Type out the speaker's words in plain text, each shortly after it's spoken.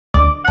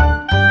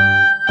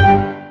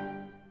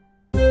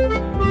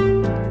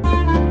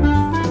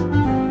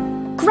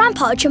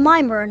Grandpa,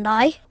 Jemima and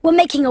I were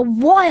making a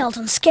wild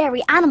and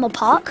scary animal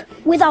park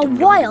with our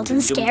wild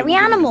and scary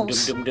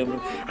animals.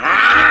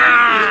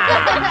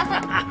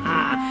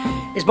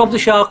 Is Bob the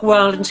Shark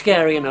wild and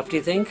scary enough, do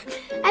you think?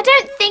 I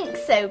don't think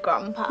so,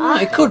 Grandpa. Well,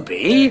 it could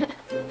be.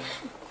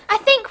 I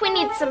think we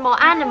need some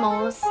more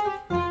animals.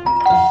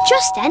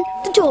 Just then,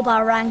 the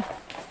doorbell rang.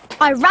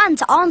 I ran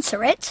to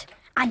answer it,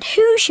 and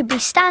who should be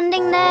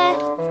standing there?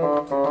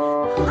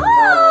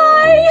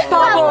 Hi!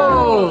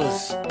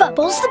 Bubbles!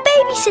 Bubbles the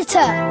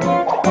babysitter.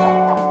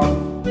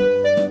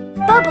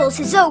 Bubbles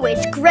is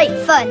always great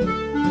fun.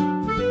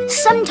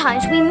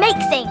 Sometimes we make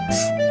things.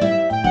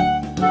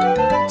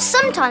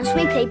 Sometimes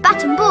we play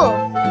bat and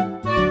ball.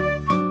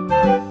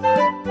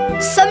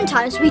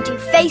 Sometimes we do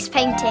face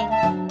painting.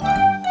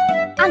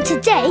 And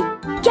today,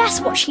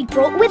 guess what she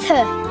brought with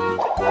her?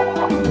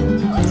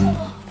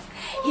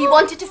 He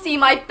wanted to see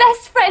my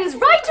best friends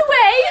right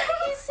away.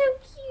 He's so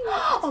cute.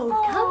 Oh,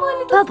 come on,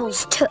 little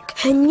Bubbles took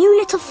her new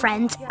little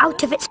friend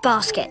out of its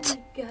basket.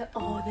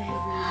 Oh, there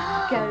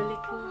we go,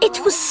 little.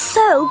 It was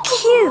so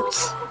cute.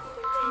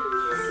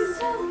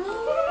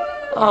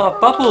 Oh,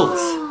 Bubbles.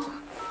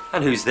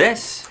 And who's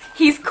this?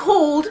 He's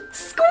called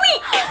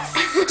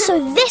Squeak.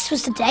 So this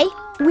was the day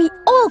we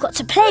all got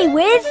to play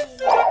with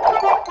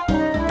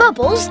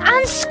Bubbles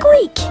and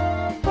Squeak.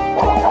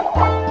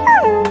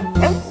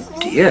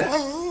 Dear.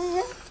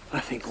 I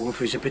think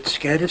Wolfie's a bit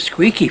scared of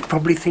Squeak. He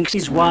probably thinks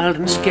he's wild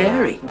and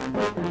scary.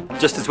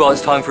 Just as well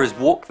it's time for his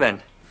walk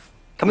then.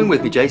 Come in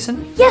with me,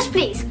 Jason. Yes,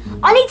 please.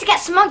 I need to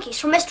get some monkeys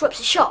from Mr.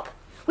 Whip's shop.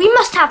 We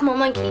must have more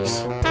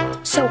monkeys.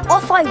 So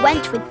off I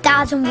went with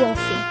Dad and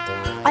Wolfie.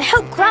 I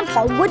hope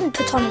Grandpa wouldn't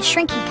put on his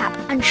shrinking cap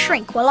and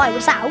shrink while I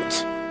was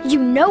out. You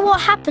know what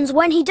happens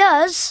when he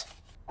does.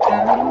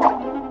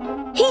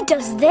 He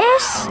does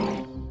this,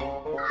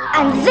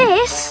 and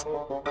this,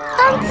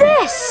 and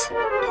this.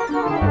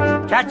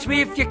 Catch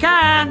me if you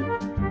can.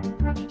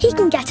 He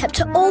can get up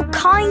to all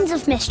kinds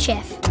of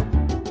mischief.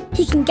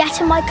 He can get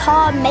in my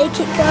car and make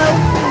it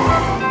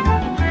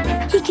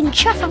go. He can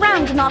chuff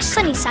around in our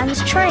Sunny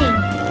Sands train.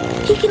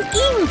 He can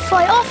even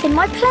fly off in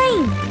my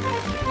plane.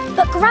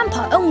 But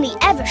Grandpa only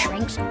ever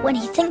shrinks when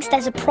he thinks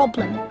there's a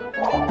problem.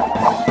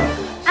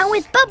 And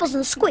with Bubbles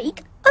and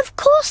Squeak, of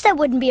course there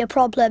wouldn't be a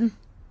problem.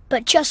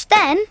 But just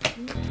then,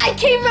 I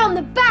came round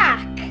the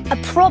back. a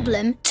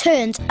problem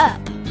turned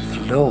up.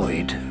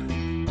 Floyd.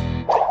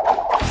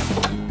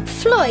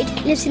 Floyd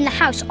lives in the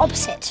house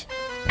opposite,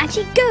 and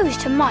he goes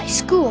to my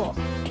school.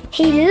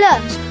 He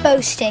loves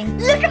boasting.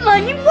 Look at my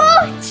new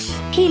watch.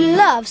 He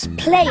loves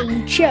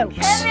playing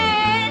jokes.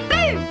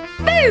 Boo!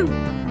 Boo!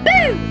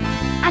 Boo!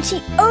 And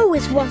he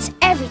always wants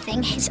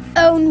everything his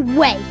own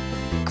way.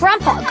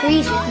 Grandpa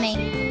agrees with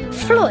me.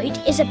 Floyd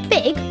is a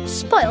big,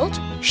 spoilt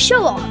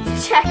show-off.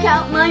 Check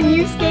out my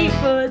new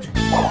skateboard.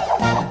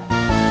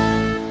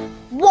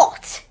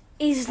 What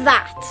is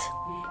that?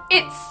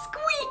 It's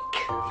Squeak.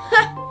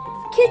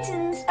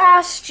 Kittens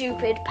are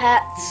stupid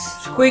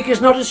pets. Squeak is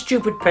not a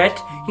stupid pet.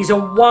 He's a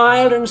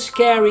wild and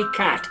scary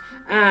cat.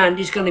 And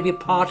he's going to be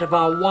part of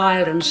our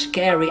wild and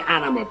scary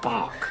animal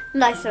park.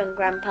 Nice one,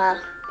 Grandpa.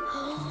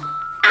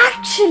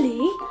 Actually,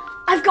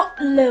 I've got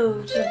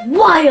loads of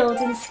wild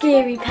and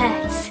scary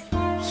pets.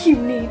 You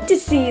need to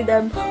see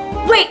them.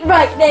 Wait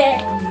right there.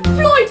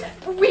 Floyd,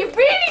 we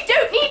really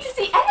don't need to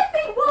see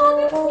anything wild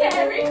and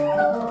scary.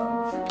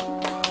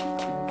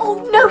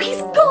 Oh no,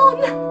 he's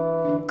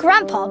gone.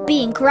 Grandpa,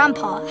 being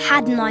Grandpa,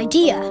 had an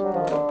idea.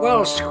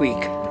 Well,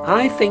 Squeak,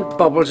 I think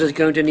Bubbles is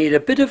going to need a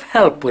bit of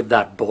help with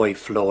that boy,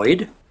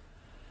 Floyd.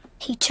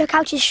 He took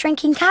out his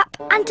shrinking cap,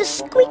 and to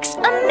Squeak's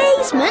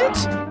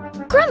amazement,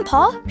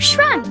 Grandpa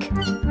shrank.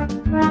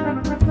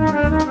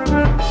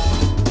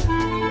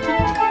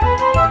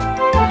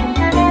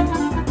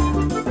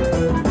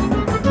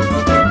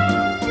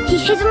 He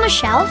hid on a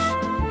shelf,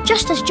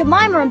 just as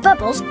Jemima and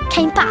Bubbles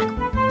came back.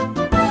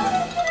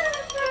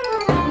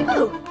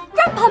 Oh,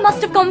 Grandpa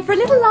must have gone for a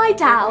little lie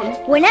down.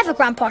 Whenever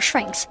Grandpa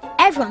shrinks,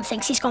 everyone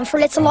thinks he's gone for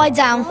a little lie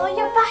down. Oh,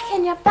 you're back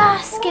in your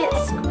basket,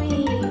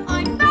 Squeak.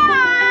 I'm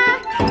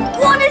back.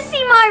 Want to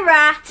see my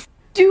rat?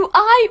 Do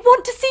I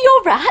want to see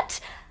your rat?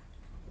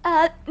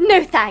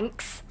 No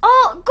thanks.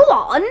 Oh, go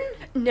on.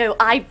 No,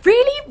 I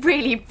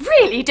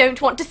really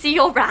don't want to see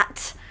your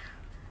rat.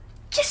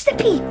 Just a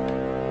peep.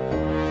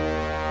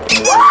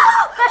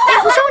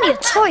 It was only a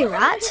toy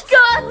rat,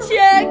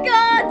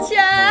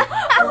 Gotcha!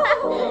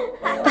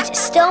 but it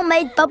still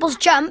made Bubbles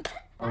jump,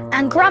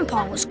 and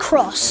Grandpa was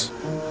cross.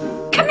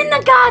 Come in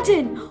the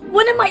garden.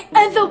 One of my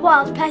other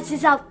wild pets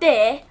is out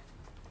there.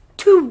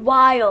 Too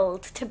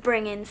wild to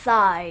bring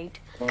inside.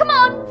 Come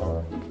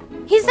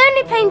on. He's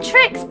only playing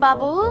tricks,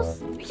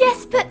 Bubbles.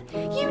 Yes, but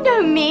you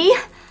know me.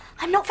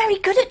 I'm not very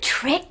good at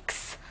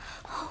tricks.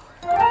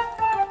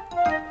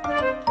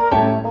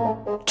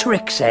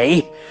 Tricks,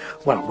 eh?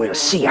 Well, we'll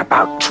see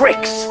about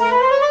tricks.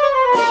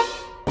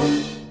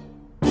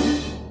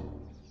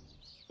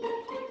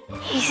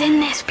 He's in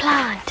this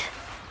plant.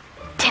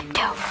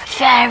 Tiptoe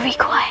very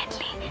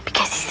quietly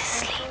because he's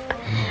asleep.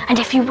 And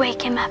if you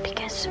wake him up, he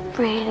gets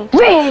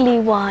really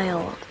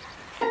wild.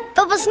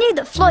 Bubbles Bubbles knew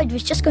that Floyd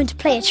was just going to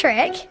play a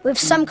trick with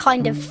some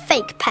kind of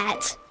fake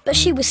pet, but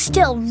she was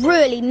still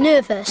really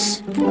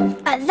nervous.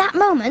 At that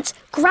moment,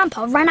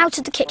 Grandpa ran out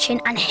of the kitchen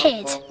and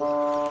hid.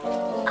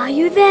 Are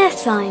you there,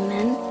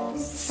 Simon?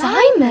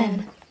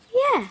 Simon?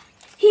 Yeah.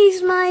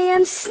 He's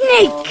my,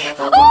 snake.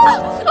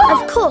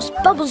 Of course,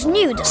 Bubbles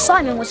knew that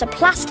Simon was a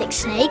plastic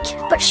snake,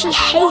 but she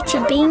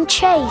hated being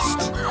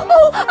chased.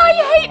 Oh, I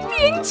hate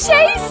being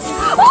chased.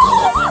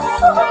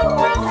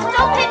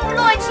 Stop it,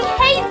 Floyd. She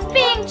hates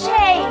being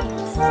chased.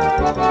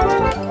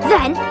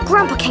 Then,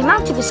 Grandpa came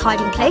out of his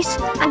hiding place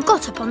and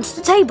got up onto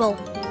the table.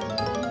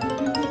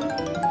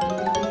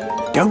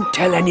 Don't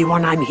tell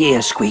anyone I'm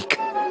here, Squeak.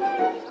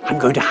 I'm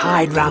going to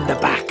hide round the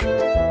back.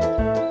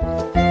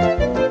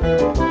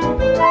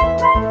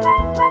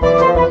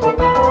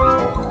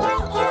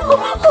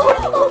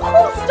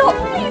 Stop,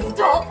 please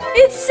stop.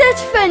 It's such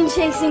fun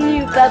chasing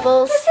you,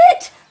 Bubbles. Is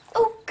it?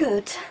 Oh,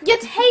 good.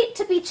 You'd hate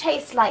to be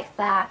chased like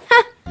that.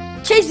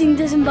 Chasing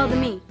doesn't bother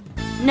me.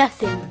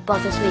 Nothing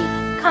bothers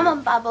me. Come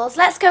on, Bubbles,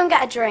 let's go and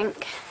get a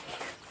drink.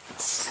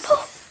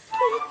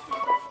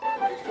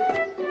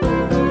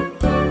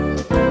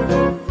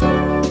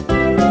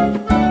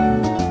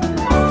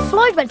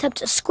 Floyd went up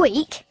to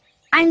Squeak,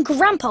 and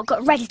Grandpa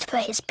got ready to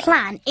put his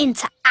plan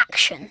into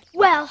action.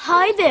 Well,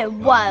 hi there,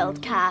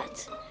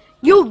 Wildcat.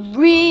 You're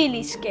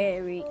really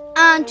scary,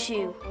 aren't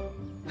you?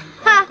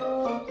 Ha!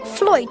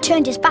 Floyd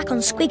turned his back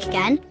on Squeak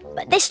again,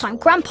 but this time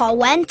Grandpa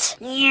went...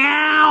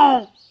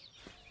 Meow!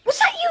 Was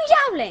that you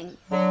yowling?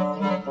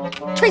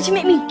 Trying to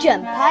make me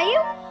jump, are you?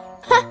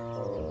 Ha!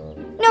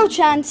 No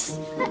chance.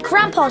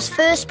 Grandpa's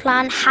first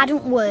plan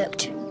hadn't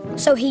worked,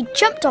 so he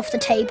jumped off the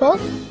table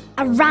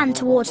and ran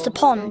towards the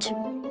pond.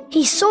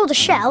 He saw the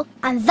shell,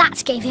 and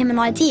that gave him an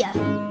idea.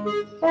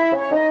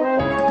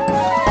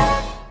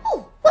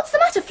 Oh, what's the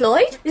matter,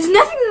 Floyd? There's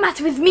nothing the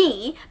matter with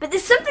me, but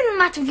there's something the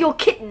matter with your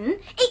kitten.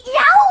 It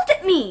yowled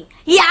at me.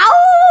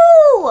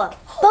 Yow!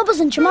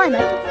 Bubbles and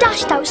Jemima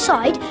dashed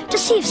outside to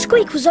see if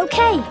Squeak was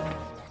okay.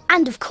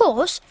 And of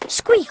course,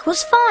 Squeak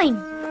was fine.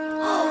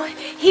 Oh,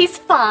 he's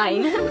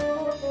fine.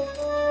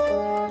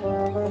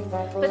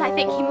 But I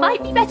think he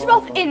might be better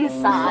off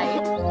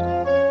inside.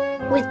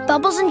 With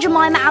Bubbles and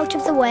Jemima out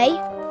of the way,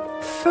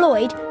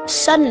 Floyd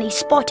suddenly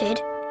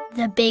spotted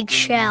the big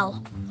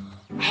shell.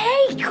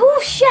 Hey, cool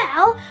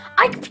shell.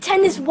 I could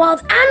pretend there's a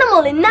wild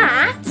animal in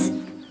that.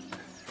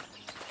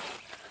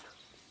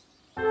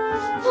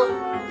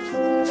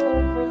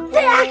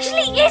 There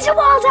actually is a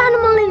wild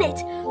animal in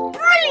it.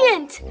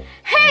 Brilliant.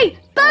 Hey,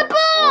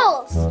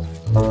 Bubbles!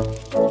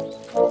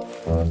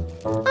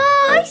 Oh,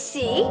 I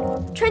see.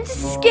 Trying to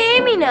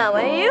scare me now,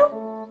 are you?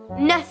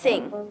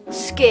 Nothing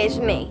scares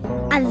me.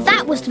 And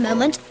that was the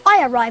moment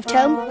I arrived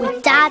home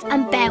with Dad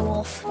and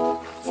Beowulf.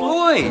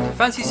 Floyd,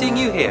 fancy seeing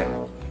you here.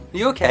 Are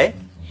you okay?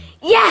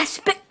 Yes,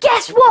 but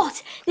guess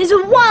what? There's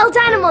a wild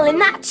animal in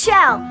that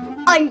shell.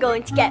 I'm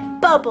going to get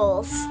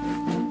Bubbles.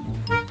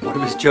 One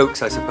of his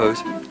jokes, I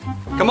suppose.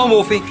 Come on,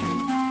 Wolfie.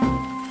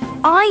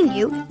 I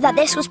knew that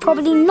this was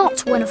probably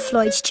not one of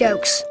Floyd's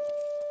jokes.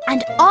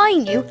 And I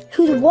knew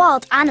who the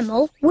wild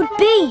animal would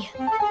be.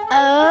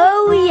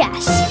 Oh,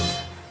 yes.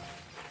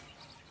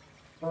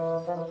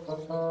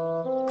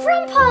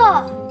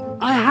 Grandpa!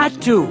 I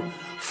had to.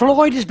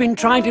 Floyd has been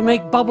trying to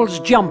make Bubbles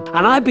jump,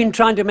 and I've been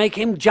trying to make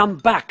him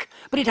jump back,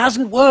 but it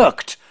hasn't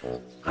worked.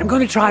 I'm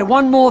going to try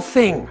one more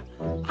thing.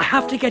 I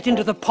have to get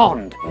into the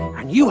pond,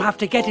 and you have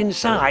to get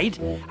inside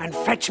and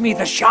fetch me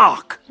the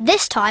shark.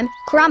 This time,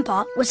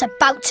 Grandpa was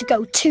about to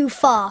go too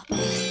far.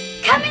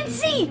 Come and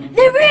see!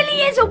 There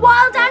really is a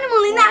wild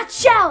animal in that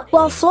shell!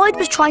 While Floyd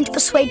was trying to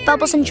persuade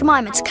Bubbles and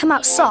Jemima to come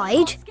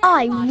outside,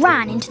 I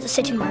ran into the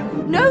sitting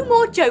room. No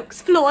more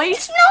jokes, Floyd.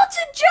 It's not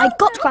a joke! I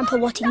got Grandpa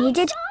what he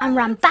needed and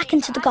ran back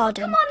into the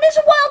garden. Come on, there's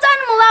a wild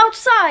animal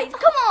outside!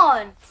 Come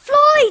on!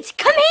 Floyd,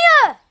 come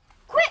here!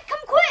 Quick,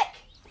 come quick!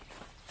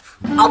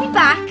 I'll be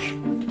back.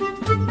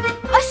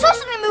 I saw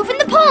something move in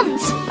the pond!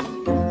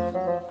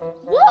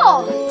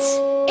 What?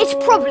 It's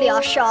probably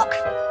our shark.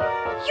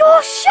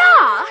 Your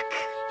shark?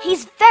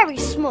 He's very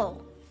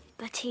small,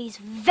 but he's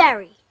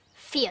very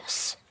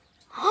fierce.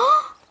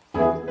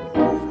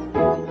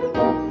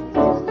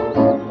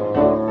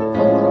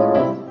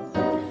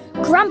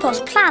 Grandpa's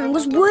plan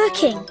was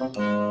working.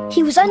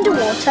 He was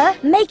underwater,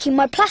 making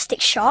my plastic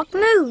shark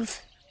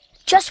move.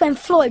 Just when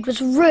Floyd was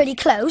really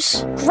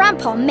close,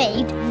 Grandpa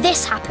made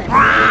this happen.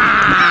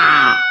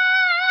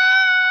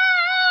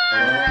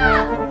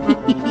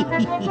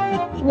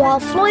 While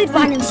Floyd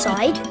ran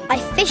inside, I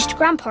fished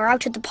Grandpa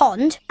out of the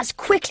pond as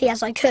quickly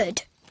as I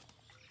could.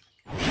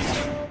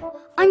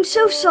 I'm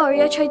so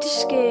sorry I tried to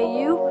scare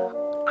you.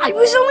 I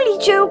was only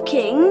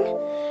joking.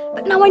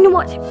 But now I know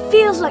what it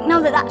feels like now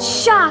that that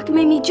shark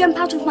made me jump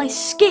out of my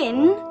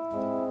skin.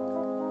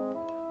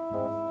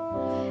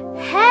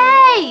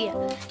 Hey!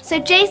 So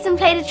Jason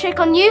played a trick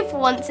on you for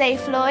once, eh,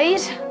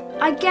 Floyd?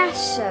 I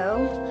guess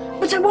so.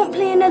 But I won't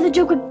play another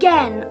joke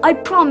again, I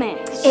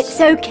promise. It's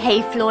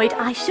okay, Floyd.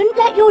 I shouldn't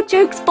let your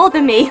jokes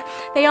bother me.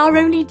 They are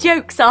only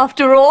jokes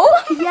after all.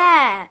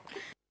 Yeah.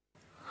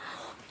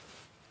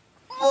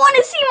 Want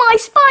to see my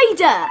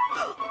spider?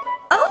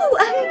 Oh,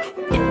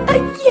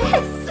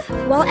 yes.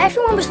 While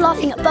everyone was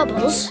laughing at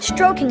Bubbles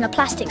stroking a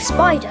plastic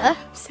spider,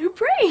 So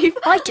brave.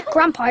 I took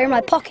Grandpa in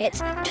my pocket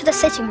to the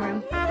sitting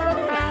room.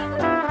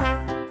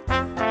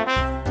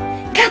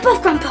 Cap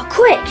off, Grandpa,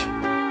 quick.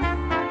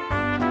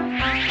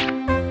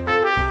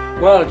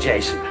 Well,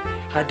 Jason,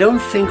 I don't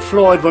think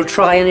Floyd will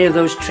try any of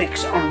those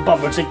tricks on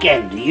Bubbles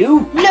again, do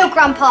you? No,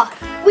 Grandpa.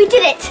 We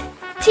did it.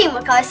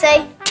 Teamwork, I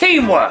say.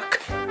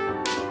 Teamwork!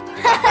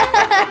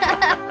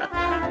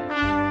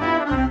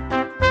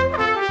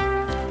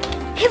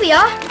 Here we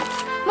are.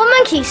 More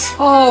monkeys.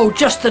 Oh,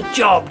 just the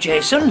job,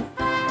 Jason.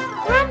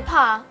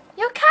 Grandpa,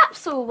 your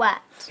cap's all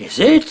wet. Is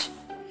it?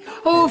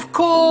 Oh, of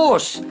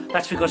course.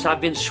 That's because I've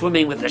been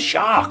swimming with the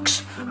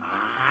sharks.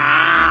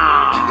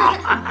 Ah.